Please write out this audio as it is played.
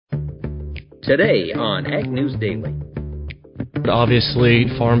today on Ag News Daily. Obviously,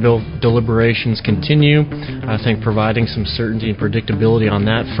 Farm Bill deliberations continue. I think providing some certainty and predictability on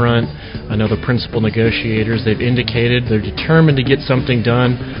that front. I know the principal negotiators, they've indicated they're determined to get something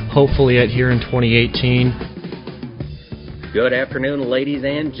done, hopefully here in 2018. Good afternoon, ladies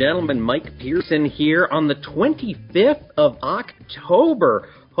and gentlemen. Mike Pearson here on the 25th of October.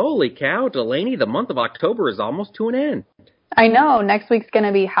 Holy cow, Delaney, the month of October is almost to an end. I know. Next week's going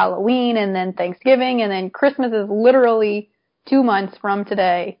to be Halloween and then Thanksgiving and then Christmas is literally 2 months from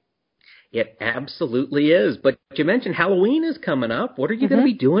today. It absolutely is. But you mentioned Halloween is coming up. What are you going to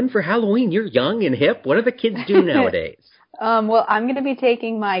be doing for Halloween? You're young and hip. What do the kids do nowadays? Well, I'm going to be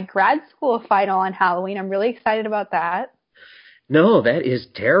taking my grad school final on Halloween. I'm really excited about that. No, that is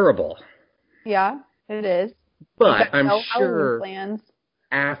terrible. Yeah, it is. But I'm sure plans.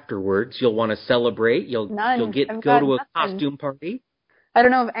 Afterwards you'll want to celebrate. You'll go to a costume party. I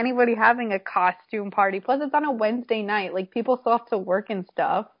don't know of anybody having a costume party. Plus, it's on a Wednesday night. Like, people still have to work and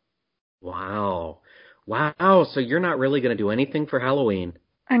stuff. Wow. So you're not really going to do anything for Halloween.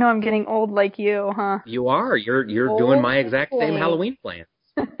 I know, I'm getting old like you, huh? You are. You're doing my exact same Halloween plans.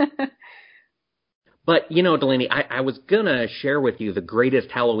 But, you know, Delaney, I was going to share with you the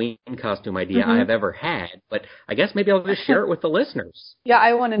greatest Halloween costume idea I have ever had. But I guess maybe I'll just share it with the listeners. Yeah,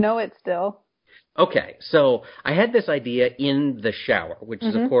 I want to know it still. Okay, so I had this idea in the shower, which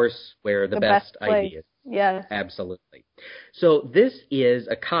is, of course, where the best ideas. Yes. Absolutely. So this is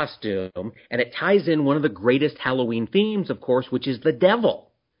a costume, and it ties in one of the greatest Halloween themes, of course, which is the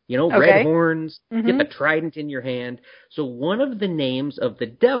devil. You know, red horns, get the trident in your hand. So one of the names of the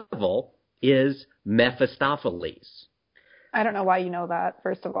devil is Mephistopheles. I don't know why you know that,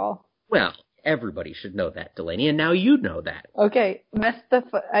 first of all. Well, everybody should know that, Delaney, and now you know that. Okay,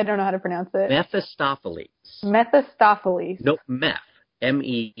 I don't know how to pronounce it. Mephistopheles. Mephistopheles. No, meth.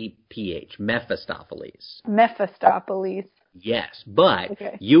 M-E-P-H. Mephistopheles. Mephistopheles. Yes, but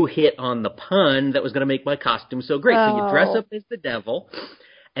you hit on the pun that was going to make my costume so great. So you dress up as the devil,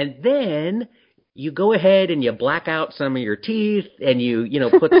 and then you go ahead and you black out some of your teeth, and you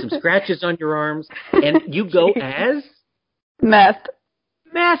put some scratches on your arms, and you go as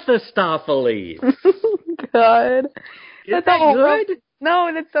Mephistopheles. God. Is that good?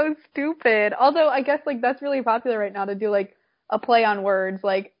 No, that's so stupid. Although I guess that's really popular right now to do a play on words.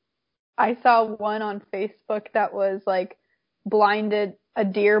 Like, I saw one on Facebook that was a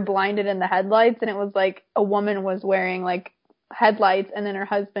deer blinded in the headlights, and it was a woman was wearing headlights, and then her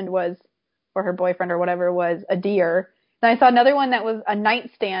husband was, or her boyfriend or whatever, was a deer. And I saw another one that was a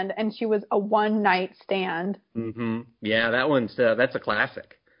nightstand, and she was a one night stand. Mm-hmm. Yeah, that's a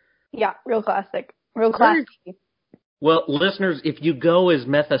classic. Yeah, real classic. Real classy. Well, listeners, if you go as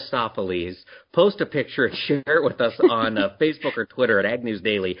Mephistopheles, post a picture and share it with us on Facebook or Twitter at Ag News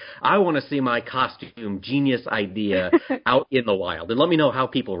Daily. I want to see my costume genius idea out in the wild. And let me know how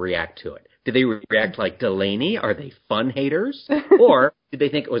people react to it. Did they react like Delaney? Are they fun haters? Or did they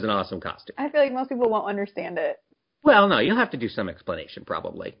think it was an awesome costume? I feel like most people won't understand it. Well, no, you'll have to do some explanation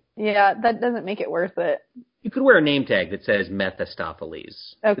probably. Yeah, that doesn't make it worth it. You could wear a name tag that says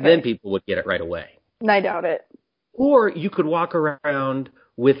Mephistopheles. Okay. Then people would get it right away. I doubt it. Or you could walk around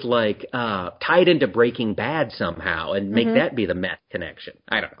with tied into Breaking Bad somehow and make that be the meth connection.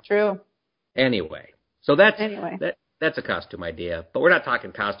 I don't know. True. Anyway, so that's a costume idea. But we're not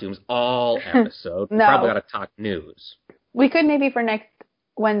talking costumes all episode. No. We probably got to talk news. We could maybe for next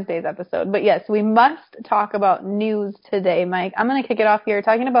Wednesday's episode. But yes, we must talk about news today, Mike. I'm going to kick it off here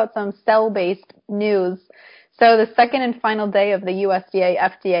talking about some cell-based news. So the second and final day of the USDA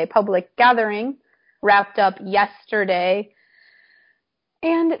FDA public gathering wrapped up yesterday.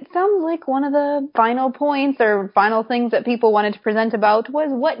 And it sounds like one of the final points or final things that people wanted to present about was,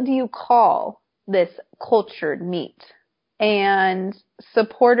 what do you call this cultured meat? And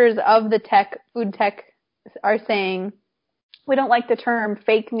supporters of the food tech are saying, we don't like the term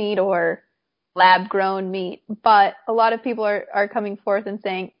fake meat or lab-grown meat, but a lot of people are coming forth and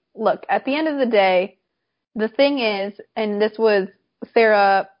saying, look, at the end of the day, the thing is, and this was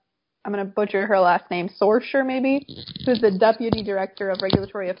Sarah, I'm going to butcher her last name, Sorsher maybe, who's the Deputy Director of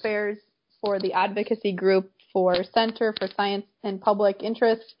Regulatory Affairs for the advocacy group for Center for Science and Public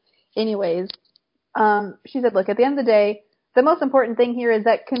Interest. Anyways, she said, look, at the end of the day, the most important thing here is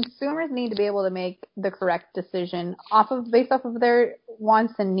that consumers need to be able to make the correct decision based off of their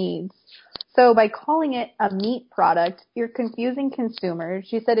wants and needs. So by calling it a meat product, you're confusing consumers.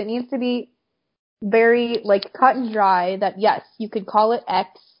 She said it needs to be very cut and dry, that yes, you could call it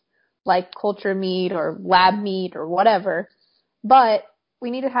X, like culture meat or lab meat or whatever, but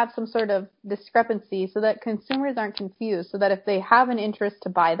we need to have some sort of discrepancy so that consumers aren't confused, so that if they have an interest to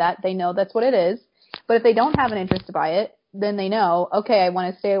buy that, they know that's what it is. But if they don't have an interest to buy it, then they know, okay, I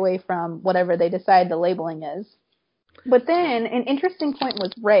want to stay away from whatever they decide the labeling is. But then an interesting point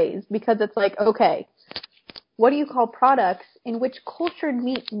was raised, because it's like, okay, what do you call products in which cultured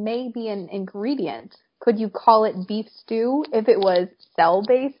meat may be an ingredient? Could you call it beef stew if it was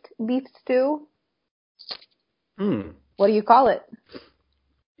cell-based beef stew? What do you call it?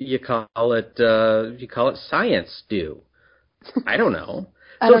 You call it science stew. I don't know.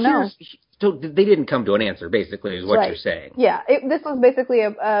 I don't know. So they didn't come to an answer, basically, is what you're saying. Yeah, this was basically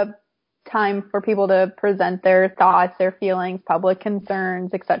a time for people to present their thoughts, their feelings, public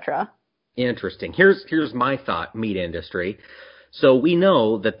concerns, etc. Interesting. Here's my thought, meat industry. So we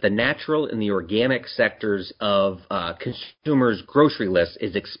know that the natural and the organic sectors of consumers' grocery lists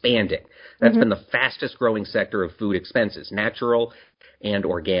is expanding. That's been the fastest growing sector of food expenses, natural and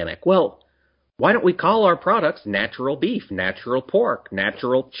organic. Well, why don't we call our products natural beef, natural pork,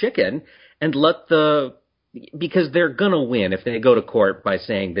 natural chicken, and because they're going to win if they go to court by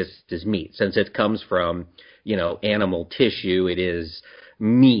saying this is meat, since it comes from, animal tissue, it is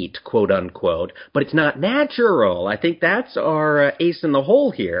meat, quote unquote, but it's not natural. I think that's our ace in the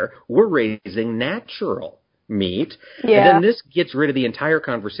hole here. We're raising natural meat. Yeah. And then this gets rid of the entire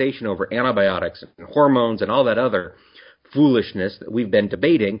conversation over antibiotics and hormones and all that other foolishness that we've been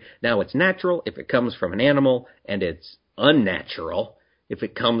debating. Now it's natural if it comes from an animal, and it's unnatural if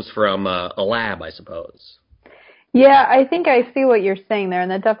it comes from a lab, I suppose. Yeah, I think I see what you're saying there,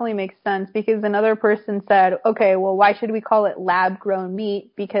 and that definitely makes sense, because another person said, okay, well, why should we call it lab-grown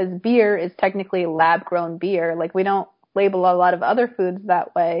meat? Because beer is technically lab-grown beer. Like, we don't label a lot of other foods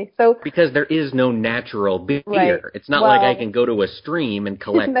that way. So because there is no natural beer. Right. It's not like I can go to a stream and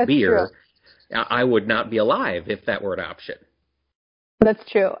collect beer. True. I would not be alive if that were an option. That's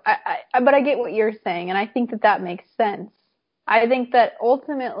true. But I get what you're saying, and I think that makes sense. I think that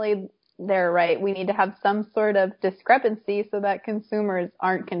ultimately they're right. We need to have some sort of discrepancy so that consumers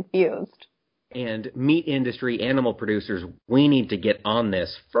aren't confused. And meat industry, animal producers, we need to get on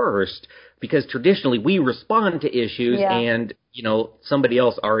this first, because traditionally we respond to issues and, somebody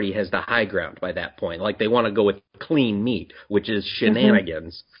else already has the high ground by that point. Like they want to go with clean meat, which is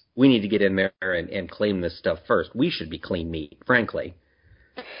shenanigans. We need to get in there and claim this stuff first. We should be clean meat, frankly.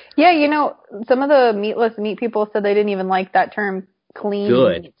 Yeah, some of the meatless meat people said they didn't even like that term clean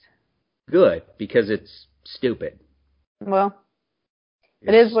meat. Good, because it's stupid. Well,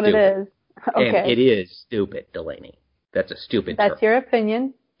 it is what it is. Okay. And it is stupid, Delaney. That's a stupid term. That's your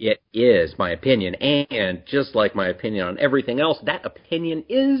opinion. It is my opinion, and just like my opinion on everything else, that opinion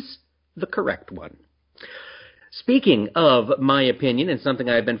is the correct one. Speaking of my opinion, and something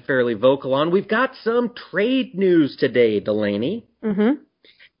I've been fairly vocal on, we've got some trade news today, Delaney.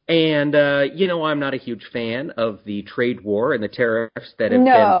 And, I'm not a huge fan of the trade war and the tariffs that have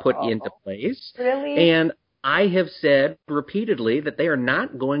been put into place. Really? And I have said repeatedly that they are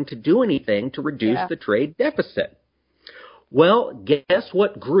not going to do anything to reduce the trade deficit. Well, guess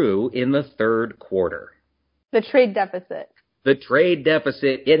what grew in the third quarter? The trade deficit. The trade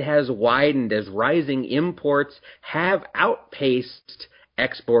deficit, it has widened as rising imports have outpaced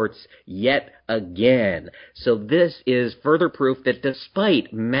exports yet again. So this is further proof that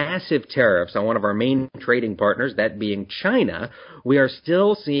despite massive tariffs on one of our main trading partners, that being China, we are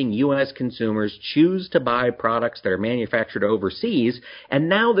still seeing U.S. consumers choose to buy products that are manufactured overseas, and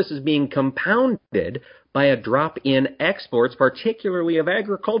now this is being compounded by a drop in exports, particularly of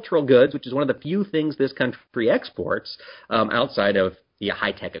agricultural goods, which is one of the few things this country exports outside of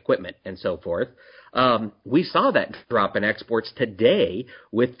high-tech equipment and so forth. We saw that drop in exports today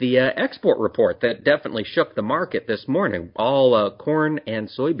with the export report that definitely shook the market this morning. All corn and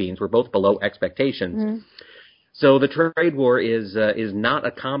soybeans were both below expectations. So the trade war is not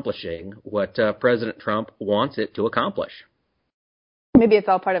accomplishing what President Trump wants it to accomplish. Maybe it's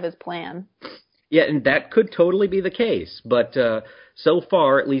all part of his plan. Yeah, and that could totally be the case. But so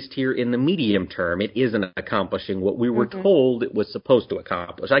far, at least here in the medium term, it isn't accomplishing what we were told it was supposed to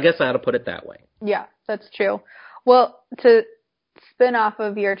accomplish. I guess I ought to put it that way. Yeah, that's true. Well, to spin off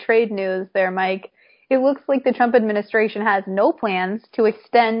of your trade news there, Mike, it looks like the Trump administration has no plans to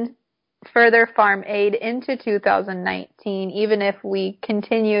extend further farm aid into 2019, even if we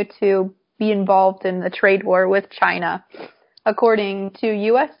continue to be involved in the trade war with China. According to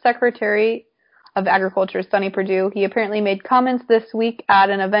U.S. Secretary of Agriculture Sonny Perdue, he apparently made comments this week at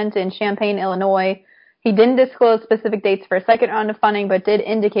an event in Champaign, Illinois. He didn't disclose specific dates for a second round of funding, but did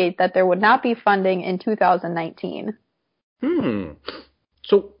indicate that there would not be funding in 2019.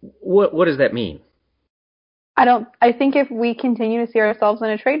 So what does that mean? I think if we continue to see ourselves in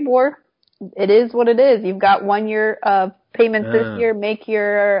a trade war, it is what it is. You've got 1 year of payments this year. Make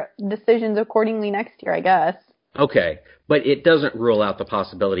your decisions accordingly next year, I guess. Okay, but it doesn't rule out the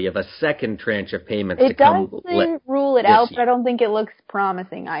possibility of a second tranche of payments to come. It doesn't rule it out, but I don't think it looks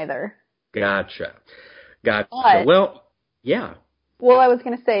promising either. Gotcha. But, well, yeah. Well, I was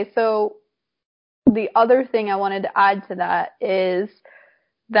going to say, so the other thing I wanted to add to that is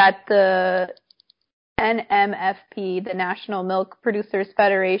that the NMFP, the National Milk Producers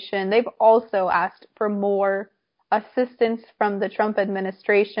Federation, they've also asked for more assistance from the Trump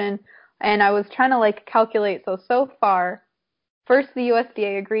administration. And I was trying to calculate. So far, first the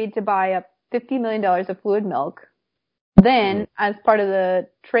USDA agreed to buy up $50 million of fluid milk. Then, as part of the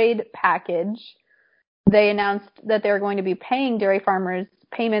trade package, they announced that they're going to be paying dairy farmers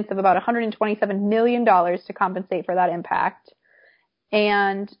payments of about $127 million to compensate for that impact.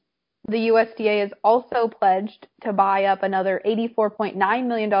 And the USDA has also pledged to buy up another $84.9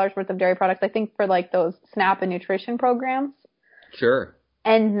 million worth of dairy products, I think for those SNAP and nutrition programs. Sure.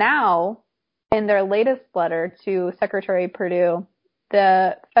 And now, in their latest letter to Secretary Perdue,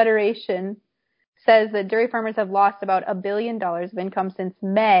 the Federation says that dairy farmers have lost about $1 billion of income since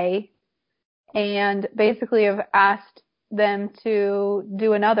May, and basically have asked them to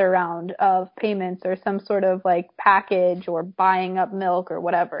do another round of payments or some sort of package or buying up milk or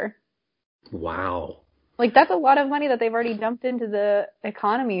whatever. Wow. That's a lot of money that they've already dumped into the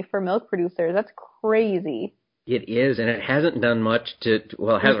economy for milk producers. That's crazy. It is, and it hasn't done much it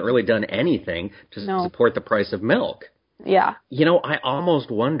hasn't really done anything to support the price of milk. Yeah. I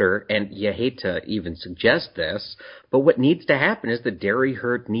almost wonder, and you hate to even suggest this, but what needs to happen is the dairy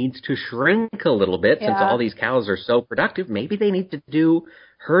herd needs to shrink a little bit since all these cows are so productive. Maybe they need to do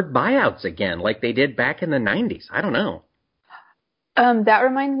herd buyouts again like they did back in the 90s. I don't know. That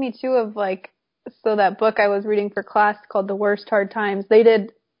reminds me, too, of, so that book I was reading for class called The Worst Hard Times. They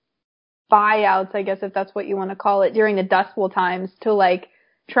did buyouts, I guess, if that's what you want to call it, during the Dust Bowl times to,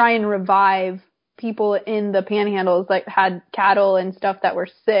 try and revive people in the panhandles that had cattle and stuff that were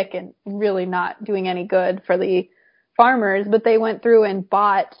sick and really not doing any good for the farmers. But they went through and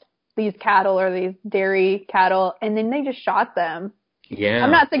bought these cattle or these dairy cattle, and then they just shot them. Yeah.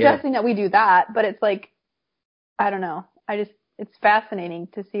 I'm not suggesting that we do that, but it's I don't know. It's fascinating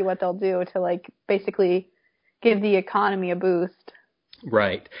to see what they'll do to basically give the economy a boost.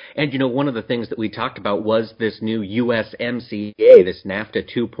 Right. And, one of the things that we talked about was this new USMCA, this NAFTA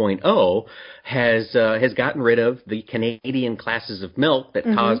 2.0, has gotten rid of the Canadian classes of milk that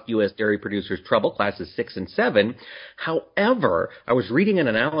caused U.S. dairy producers trouble, classes 6 and 7. However, I was reading an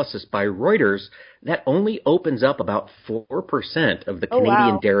analysis by Reuters that only opens up about 4% of the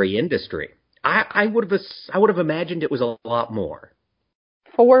Canadian dairy industry. I would have imagined it was a lot more.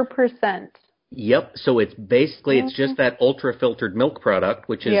 4%. Yep. So it's basically, it's just that ultra-filtered milk product,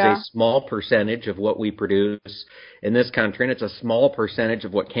 which is a small percentage of what we produce in this country, and it's a small percentage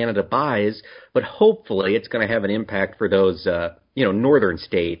of what Canada buys, but hopefully it's going to have an impact for those, northern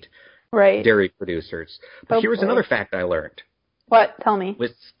state dairy producers. But here's another fact I learned. What? Tell me.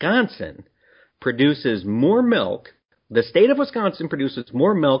 Wisconsin produces more milk. The state of Wisconsin produces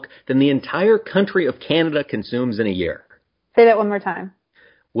more milk than the entire country of Canada consumes in a year. Say that one more time.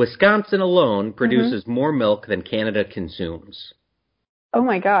 Wisconsin alone produces more milk than Canada consumes. Oh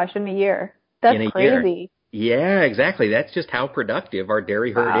my gosh, in a year. That's crazy. Year. Yeah, exactly. That's just how productive our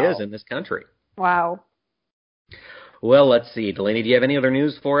dairy herd is in this country. Wow. Well, let's see. Delaney, do you have any other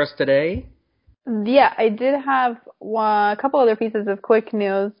news for us today? Yeah, I did have a couple other pieces of quick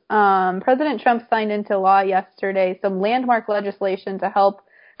news. President Trump signed into law yesterday some landmark legislation to help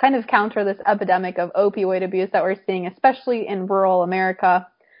kind of counter this epidemic of opioid abuse that we're seeing, especially in rural America.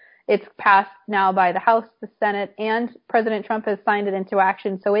 It's passed now by the House, the Senate, and President Trump has signed it into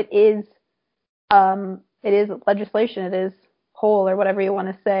action. So it is legislation. It is whole, or whatever you want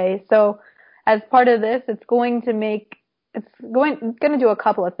to say. So as part of this, it's going to do a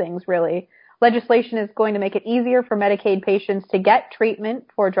couple of things, really. Legislation is going to make it easier for Medicaid patients to get treatment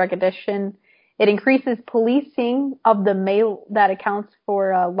for drug addiction. It increases policing of the mail that accounts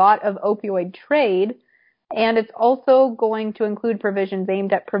for a lot of opioid trade. And it's also going to include provisions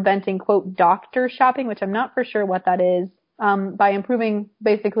aimed at preventing, quote, doctor shopping, which I'm not for sure what that is, by improving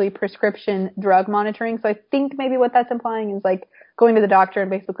basically prescription drug monitoring. So I think maybe what that's implying is going to the doctor and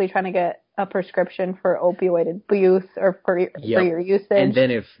basically trying to get a prescription for opioid abuse or for your usage. And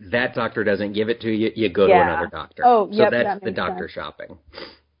then if that doctor doesn't give it to you, you go to another doctor. Oh, so that's the doctor shopping.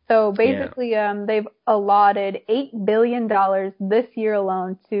 So basically, they've allotted $8 billion this year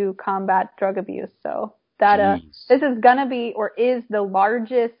alone to combat drug abuse. So that this is going to be, or is, the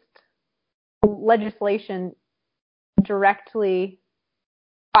largest legislation directly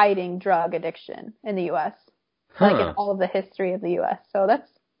fighting drug addiction in the U.S., like in all of the history of the U.S. So that's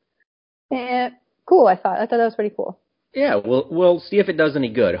cool, I thought. That was pretty cool. Yeah, we'll see if it does any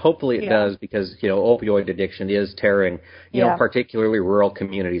good. Hopefully it does, because, opioid addiction is tearing, particularly rural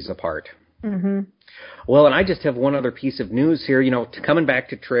communities apart. Mm-hmm. Well, and I just have one other piece of news here, coming back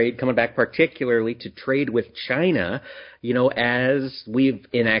particularly to trade with China, as we've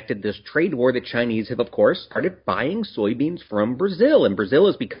enacted this trade war, the Chinese have, of course, started buying soybeans from Brazil, and Brazil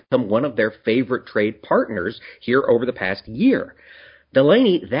has become one of their favorite trade partners here over the past year.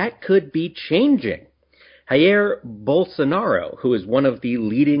 Delaney, that could be changing. Jair Bolsonaro, who is one of the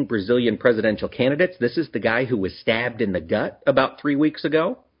leading Brazilian presidential candidates, this is the guy who was stabbed in the gut about 3 weeks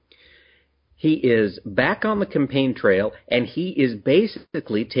ago. He is back on the campaign trail, and he is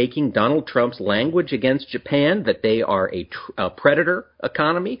basically taking Donald Trump's language against Japan, that they are a predator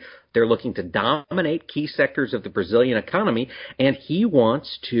economy. They're looking to dominate key sectors of the Brazilian economy, and he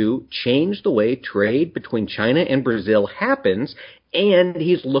wants to change the way trade between China and Brazil happens, and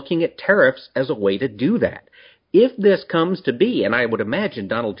he's looking at tariffs as a way to do that. If this comes to be, and I would imagine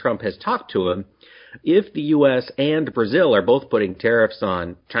Donald Trump has talked to him, if the U.S. and Brazil are both putting tariffs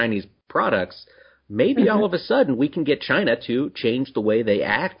on Chinese products, maybe all of a sudden we can get China to change the way they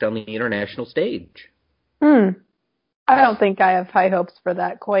act on the international stage. I don't think I have high hopes for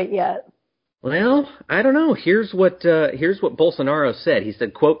that quite yet. Well, I don't know. Here's what Bolsonaro said. He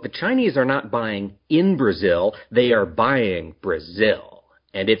said, quote, "The Chinese are not buying in Brazil, they are buying Brazil."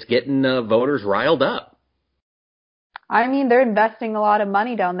 And it's getting voters riled up. I mean, they're investing a lot of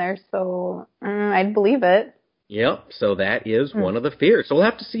money down there, so I'd believe it. Yep, so that is one of the fears. So we'll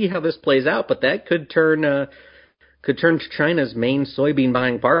have to see how this plays out, but that could turn China's main soybean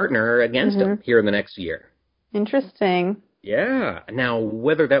buying partner against him here in the next year. Interesting. Yeah. Now,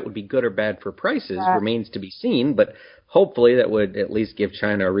 whether that would be good or bad for prices remains to be seen, but hopefully that would at least give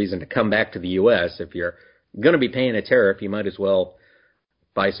China a reason to come back to the U.S. If you're going to be paying a tariff, you might as well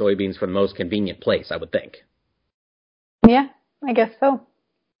buy soybeans from the most convenient place, I would think. Yeah, I guess so.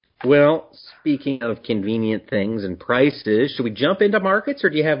 Well, speaking of convenient things and prices, should we jump into markets, or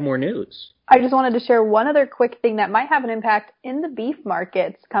do you have more news? I just wanted to share one other quick thing that might have an impact in the beef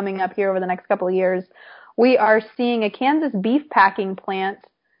markets coming up here over the next couple of years. We are seeing a Kansas beef packing plant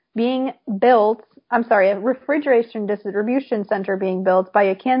being built, a refrigeration distribution center being built by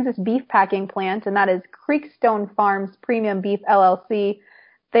a Kansas beef packing plant, and that is Creekstone Farms Premium Beef LLC.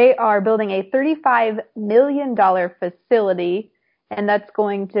 They are building a $35 million facility, and that's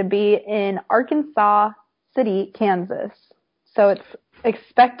going to be in Arkansas City, Kansas. So it's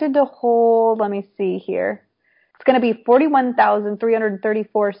expected to hold, let me see here. It's going to be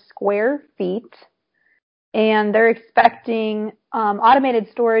 41,334 square feet. And they're expecting automated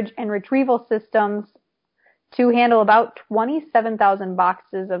storage and retrieval systems to handle about 27,000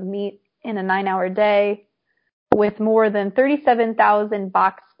 boxes of meat in a 9-hour day, with more than 37,000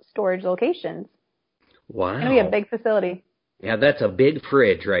 box storage locations. Wow. It's going to be a big facility. Yeah, that's a big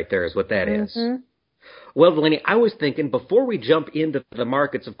fridge right there is what that is. Well, Delaney, I was thinking, before we jump into the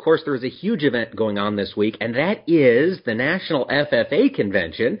markets, of course, there is a huge event going on this week, and that is the National FFA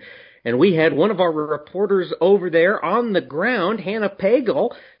Convention. And we had one of our reporters over there on the ground, Hannah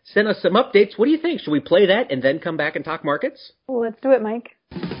Pagel, send us some updates. What do you think? Should we play that and then come back and talk markets? Well, let's do it, Mike.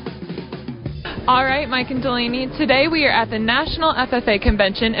 All right, Mike and Delaney. Today we are at the National FFA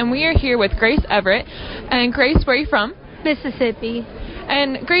Convention, and we are here with Grace Everett. And Grace, where are you from? Mississippi.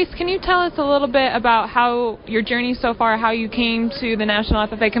 And Grace, can you tell us a little bit about how your journey so far, how you came to the National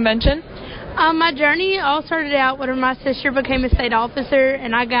FFA Convention? My journey all started out when my sister became a state officer,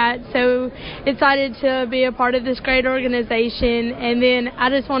 and I got so excited to be a part of this great organization, and then I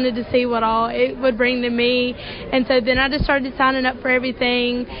just wanted to see what all it would bring to me, and so then I just started signing up for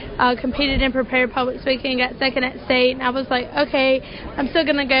everything, competed in prepared public speaking, got second at state, and I was like, okay, I'm still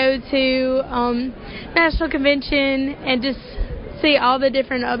going to go to National Convention and just see all the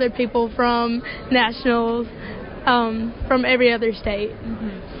different other people from nationals, from every other state.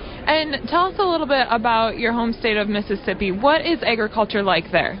 And tell us a little bit about your home state of Mississippi. What is agriculture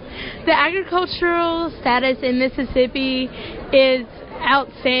like there? The agricultural status in Mississippi is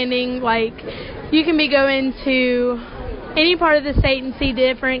outstanding. Like, you can be going to any part of the state and see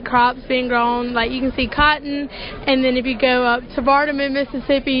different crops being grown. Like, you can see cotton, and then if you go up to Vardaman,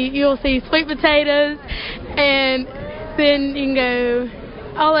 Mississippi, you'll see sweet potatoes, and then you can go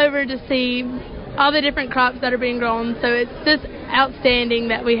all over to see all the different crops that are being grown. So it's just outstanding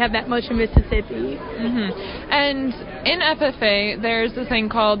that we have that much in Mississippi. And in FFA, there's this thing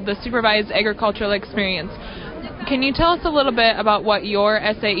called the Supervised Agricultural Experience. Can you tell us a little bit about what your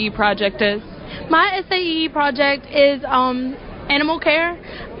SAE project is? My SAE project is animal care,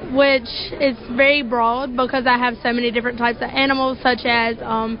 which is very broad because I have so many different types of animals, such as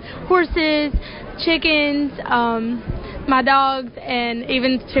horses, chickens, my dogs, and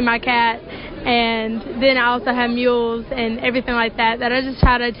even to my cat. And then I also have mules and everything like that I just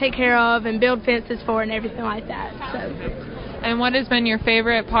try to take care of and build fences for and everything like that. So. And what has been your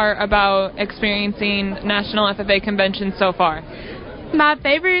favorite part about experiencing National FFA Convention so far? My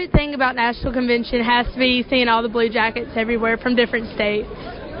favorite thing about National Convention has to be seeing all the Blue Jackets everywhere from different states.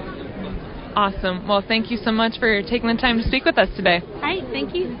 Awesome. Well, thank you so much for taking the time to speak with us today. All right,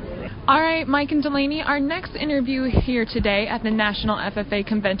 thank you. All right, Mike and Delaney, our next interview here today at the National FFA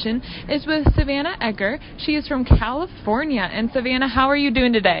Convention is with Savannah Egger. She is from California. And Savannah, how are you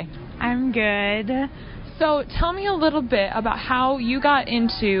doing today? I'm good. So tell me a little bit about how you got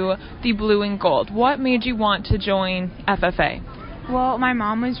into the blue and gold. What made you want to join FFA? Well, my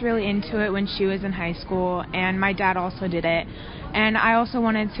mom was really into it when she was in high school, and my dad also did it. And I also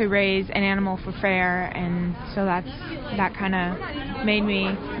wanted to raise an animal for fair, and so that kind of made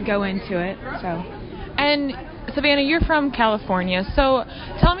me go into it. So. And Savannah, you're from California, so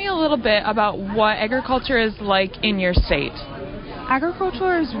tell me a little bit about what agriculture is like in your state.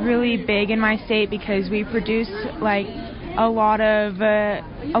 Agriculture is really big in my state because we produce like a lot of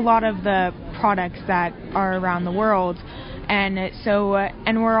the products that are around the world, and so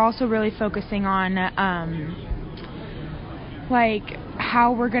and we're also really focusing on like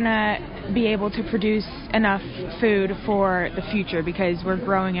how we're gonna be able to produce enough food for the future because we're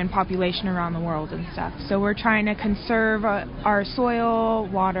growing in population around the world and stuff. So we're trying to conserve our soil,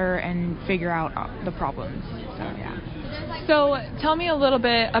 water, and figure out the problems. So yeah. So tell me a little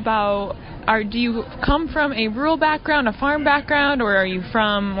bit about, do you come from a rural background, a farm background, or are you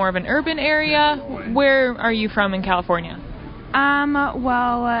from more of an urban area? Where are you from in California?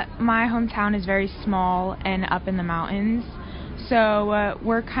 Well, my hometown is very small and up in the mountains. So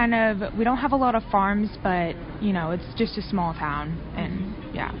we don't have a lot of farms, but, you know, it's just a small town, and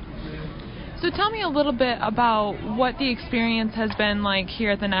yeah. So tell me a little bit about what the experience has been like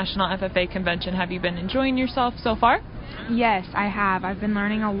here at the National FFA Convention. Have you been enjoying yourself so far? Yes, I have. I've been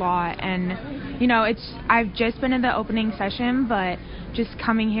learning a lot, and, you know, I've just been in the opening session, but just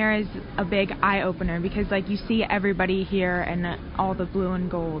coming here is a big eye-opener because, like, you see everybody here and all the blue and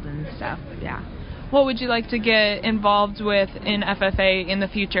gold and stuff, yeah. What would you like to get involved with in FFA in the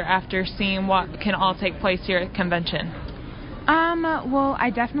future after seeing what can all take place here at convention? Well, I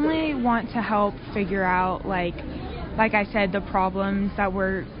definitely want to help figure out, like I said, the problems that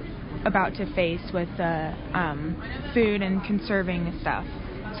we're about to face with the food and conserving stuff.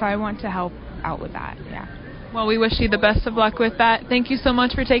 So I want to help out with that, yeah. Well, we wish you the best of luck with that. Thank you so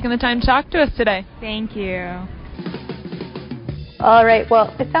much for taking the time to talk to us today. Thank you. All right,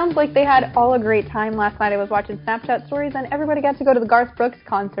 well, it sounds like they had all a great time last night. I was watching Snapchat stories, and everybody got to go to the Garth Brooks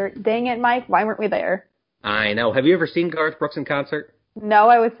concert. Dang it, Mike, why weren't we there? I know. Have you ever seen Garth Brooks in concert? No,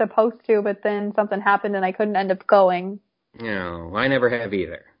 I was supposed to, but then something happened and I couldn't end up going. No, I never have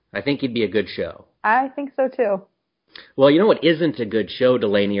either. I think he'd be a good show. I think so, too. Well, you know what isn't a good show,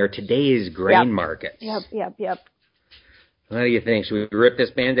 Delaney, are today's grain markets. Yep. What do you think? Should we rip this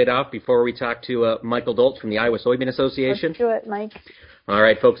Band-Aid off before we talk to Michael Doltz from the Iowa Soybean Association? Let's do it, Mike. All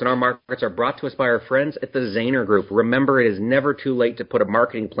right, folks, and our markets are brought to us by our friends at the Zaner Group. Remember, it is never too late to put a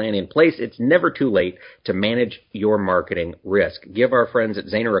marketing plan in place. It's never too late to manage your marketing risk. Give our friends at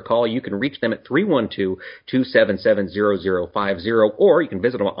Zaner a call. You can reach them at 312-277-0050, or you can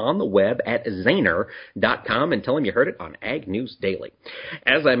visit them on the web at Zaner.com and tell them you heard it on Ag News Daily.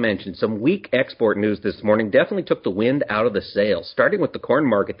 As I mentioned, some weak export news this morning definitely took the wind out of the sails. Starting with the corn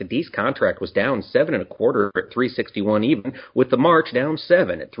market, the Dees contract was down 7 1/4 at 361 even, with the March down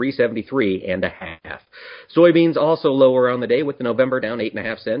 7 at 373 1/2. Soybeans also lower on the day, with the November down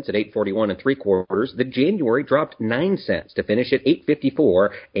 8.5 cents at 841 3/4. The January dropped 9 cents to finish at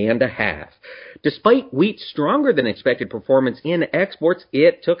 854 1/2. Despite wheat's stronger than expected performance in exports,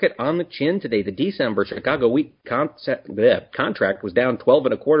 it took it on the chin today. The December Chicago wheat contract was down 12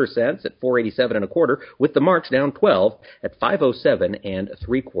 1/4 cents at 487 1/4, with the March down 12 at 507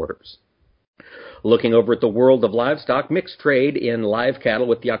 3/4. Looking over at the world of livestock, mixed trade in live cattle,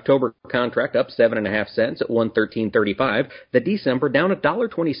 with the October contract up 7.5 cents at 113.35. The December down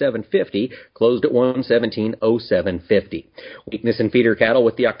 $1.2750, closed at 117.0750. Weakness in feeder cattle,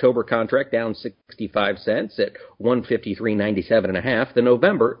 with the October contract down 65 cents at 153.97 1/2. The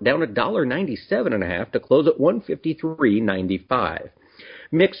November down $1.97 1/2 to close at 153.95.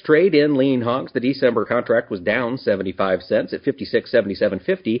 Mixed trade in lean hogs. The December contract was down 75 cents at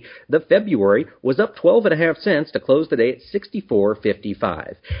 56.7750. The February was up 12.5 cents to close the day at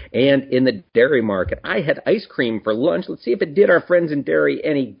 64.55. And in the dairy market, I had ice cream for lunch. Let's see if it did our friends in dairy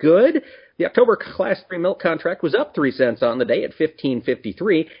any good. The October Class 3 milk contract was up 3 cents on the day at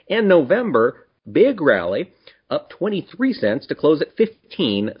 15.53. And November, big rally, up 23 cents to close at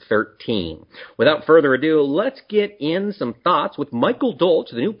 15.13. Without further ado, let's get in some thoughts with Michael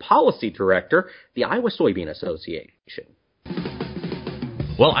Dolch, the new policy director, the Iowa Soybean Association.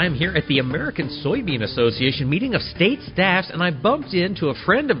 Well, I'm here at the American Soybean Association meeting of state staffs, and I bumped into a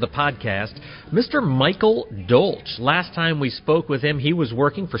friend of the podcast, Mr. Michael Dolch. Last time we spoke with him, he was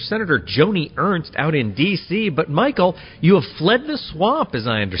working for Senator Joni Ernst out in D.C., but Michael, you have fled the swamp, as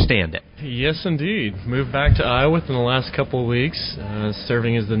I understand it. Yes, indeed. Moved back to Iowa in the last couple of weeks,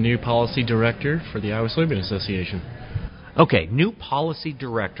 serving as the new policy director for the Iowa Soybean Association. Okay, new policy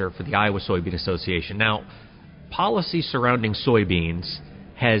director for the Iowa Soybean Association. Now, policy surrounding soybeans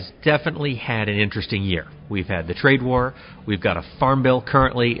has definitely had an interesting year. We've had the trade war. We've got a farm bill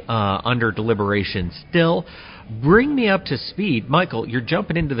currently under deliberation still. Bring me up to speed. Michael, you're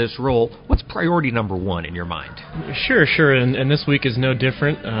jumping into this role. What's priority number one in your mind? Sure. And this week is no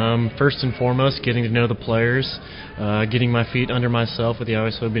different. First and foremost, getting to know the players, getting my feet under myself with the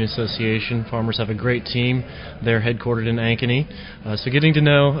Iowa Soybean Association. Farmers have a great team. They're headquartered in Ankeny. So getting to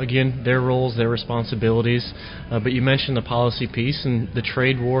know, again, their roles, their responsibilities. But you mentioned the policy piece and the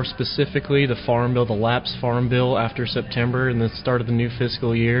trade war specifically, the farm bill, the lapsed farm bill after September and the start of the new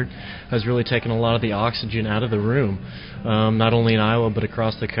fiscal year has really taken a lot of the oxygen out of the room, not only in Iowa but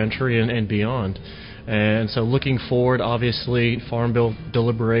across the country and beyond. And so looking forward, obviously, Farm Bill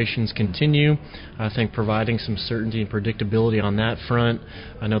deliberations continue. I think providing some certainty and predictability on that front.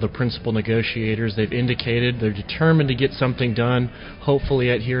 I know the principal negotiators, they've indicated they're determined to get something done,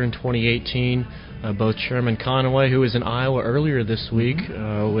 hopefully here in 2018. Both Chairman Conaway, who was in Iowa earlier this week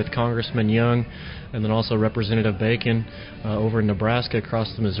with Congressman Young, and then also Representative Bacon over in Nebraska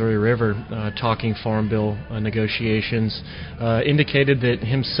across the Missouri River talking Farm Bill negotiations, indicated that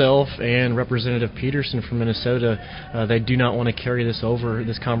himself and Representative Peterson from Minnesota, they do not want to carry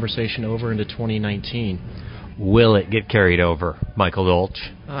this conversation over into 2019. Will it get carried over, Michael Dolch?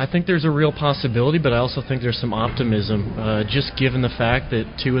 I think there's a real possibility, but I also think there's some optimism, just given the fact that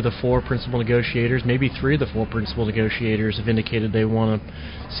 2 of the 4 principal negotiators, maybe 3 of the 4 principal negotiators have indicated they want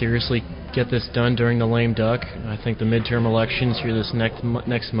to seriously get this done during the lame duck. I think the midterm elections here this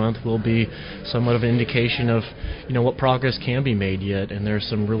next month will be somewhat of an indication of, what progress can be made yet, and there's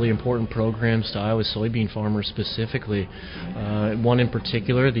some really important programs to Iowa soybean farmers specifically. One in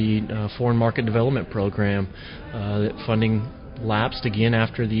particular, the Foreign Market Development Program, that funding lapsed again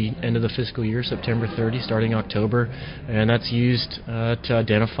after the end of the fiscal year, September 30, starting October, and that's used to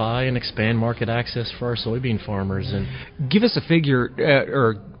identify and expand market access for our soybean farmers. And give us a figure,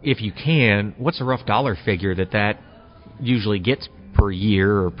 or if you can, what's a rough dollar figure that usually gets per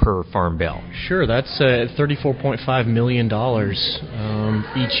year or per farm bill? Sure, that's $34.5 million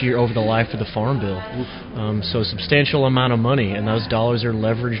each year over the life of the farm bill. So a substantial amount of money, and those dollars are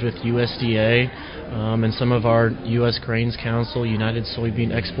leveraged with USDA and some of our U.S. Grains Council, United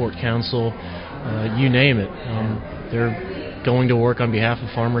Soybean Export Council, you name it. They're going to work on behalf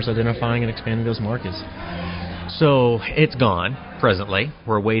of farmers identifying and expanding those markets. So it's gone presently.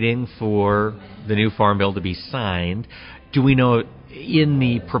 We're waiting for the new farm bill to be signed. Do we know in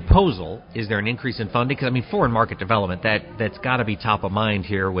the proposal, is there an increase in funding? Because, foreign market development, that's got to be top of mind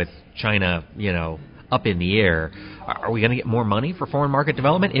here with China, up in the air. Are we going to get more money for foreign market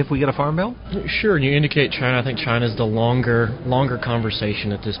development if we get a farm bill? Sure, and you indicate China. I think China's the longer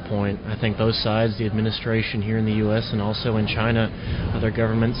conversation at this point. I think both sides, the administration here in the U.S. and also in China, their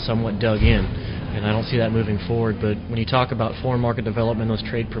government's somewhat dug in. And I don't see that moving forward. But when you talk about foreign market development, those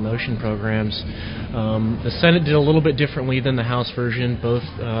trade promotion programs, the Senate did a little bit differently than the House version. Both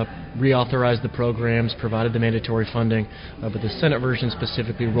reauthorized the programs, provided the mandatory funding, but the Senate version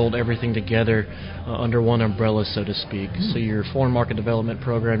specifically rolled everything together under one umbrella, so to speak. So your foreign market development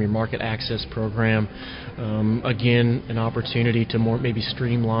program, your market access program, again, an opportunity to more maybe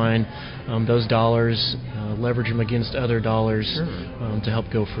streamline those dollars, leverage them against other dollars to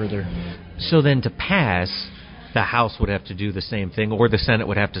help go further. So then to pass, the House would have to do the same thing, or the Senate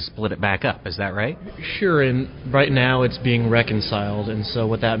would have to split it back up. Is that right? Sure, and right now it's being reconciled, and so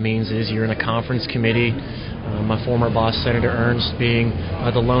what that means is you're in a conference committee My former boss, Senator Ernst, being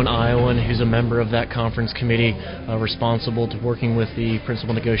the lone Iowan who's a member of that conference committee responsible to working with the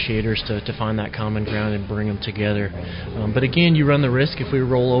principal negotiators to find that common ground and bring them together. But again, you run the risk if we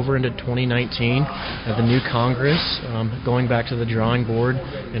roll over into 2019, the new Congress, going back to the drawing board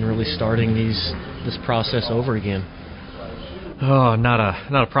and really starting this process over again. Oh, not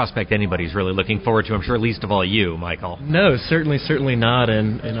a prospect anybody's really looking forward to, I'm sure, least of all you, Michael. No, certainly not,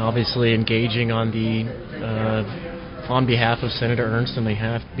 and obviously engaging on behalf of Senator Ernst and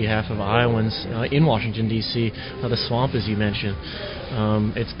behalf of Iowans in Washington, D.C., the swamp, as you mentioned.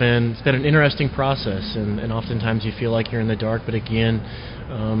 It's been an interesting process, and oftentimes you feel like you're in the dark, but again,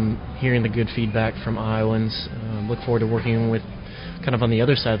 hearing the good feedback from Iowans, look forward to working with kind of on the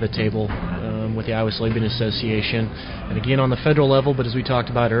other side of the table with the Iowa Soybean Association, and again on the federal level, but as we talked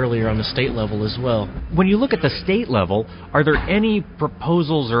about earlier, on the state level as well. When you look at the state level, are there any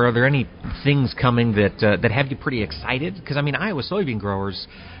proposals or are there any things coming that have you pretty excited? Because, I mean, Iowa soybean growers,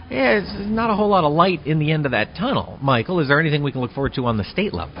 it's not a whole lot of light in the end of that tunnel. Michael, is there anything we can look forward to on the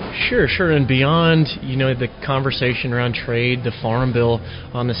state level? Sure. And beyond, the conversation around trade, the Farm Bill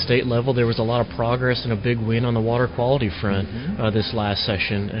on the state level, there was a lot of progress and a big win on the water quality front this last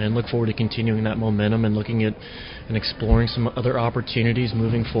session, and look forward to continuing that momentum and looking at and exploring some other opportunities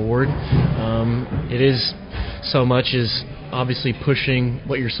moving forward. It is so much as obviously pushing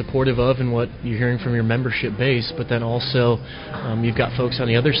what you're supportive of and what you're hearing from your membership base, but then also you've got folks on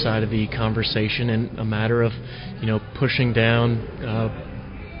the other side of the conversation, and a matter of pushing down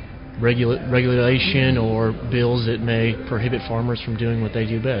regulation or bills that may prohibit farmers from doing what they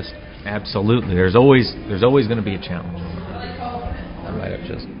do best. Absolutely. There's always going to be a challenge. I might have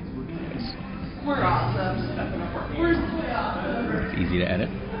just. We're awesome. It's easy to edit.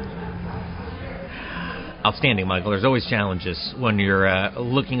 Outstanding, Michael. There's always challenges when you're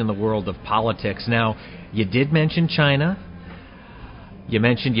looking in the world of politics. Now, you did mention China. You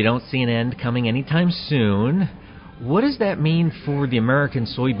mentioned you don't see an end coming anytime soon. What does that mean for the American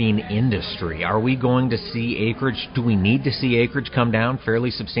soybean industry? Are we going to see acreage? Do we need to see acreage come down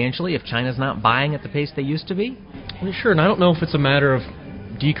fairly substantially if China's not buying at the pace they used to be? Well, sure, and I don't know if it's a matter of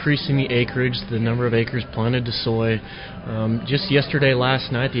decreasing the acreage, the number of acres planted to soy. Just yesterday,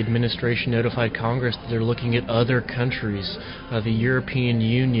 last night, the administration notified Congress that they're looking at other countries, the European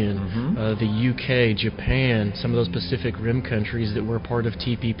Union, the UK, Japan, some of those Pacific Rim countries that were part of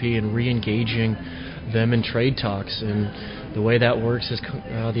TPP, and re-engaging them in trade talks. And the way that works is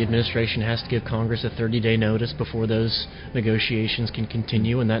the administration has to give Congress a 30-day notice before those negotiations can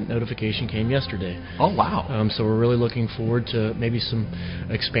continue, and that notification came yesterday. Oh, wow. So we're really looking forward to maybe some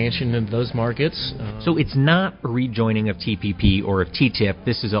expansion in those markets. So it's not a rejoining of TPP or of TTIP.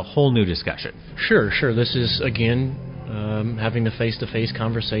 This is a whole new discussion. Sure. This is, again, having the face-to-face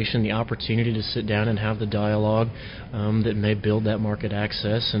conversation, the opportunity to sit down and have the dialogue that may build that market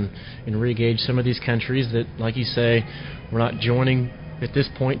access and re-engage some of these countries that, like you say, we're not joining at this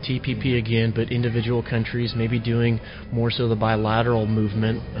point TPP again, but individual countries maybe doing more so the bilateral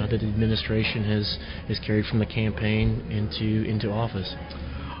movement that the administration has carried from the campaign into office.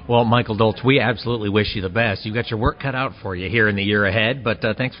 Well, Michael Dultz, we absolutely wish you the best. You've got your work cut out for you here in the year ahead, but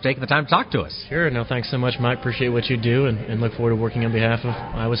thanks for taking the time to talk to us. Sure. No, thanks so much, Mike. Appreciate what you do, and look forward to working on behalf of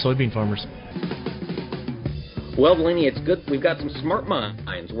Iowa soybean farmers. Well, Delaney, it's good. We've got some smart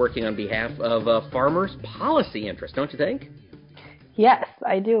minds working on behalf of farmers' policy interests, don't you think? Yes,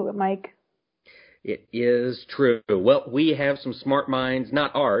 I do, Mike. It is true. Well, we have some smart minds,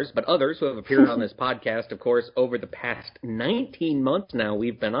 not ours, but others who have appeared on this podcast, of course, over the past 19 months now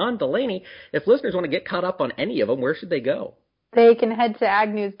we've been on. Delaney, if listeners want to get caught up on any of them, where should they go? They can head to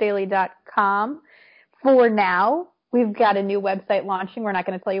agnewsdaily.com. For now, we've got a new website launching. We're not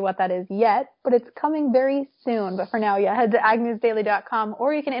going to tell you what that is yet, but it's coming very soon. But for now, head to agnewsdaily.com,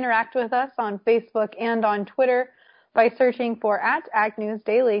 or you can interact with us on Facebook and on Twitter by searching for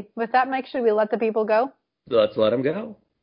 @AgNewsDaily. With that, Mike, should we let the people go? Let's let them go.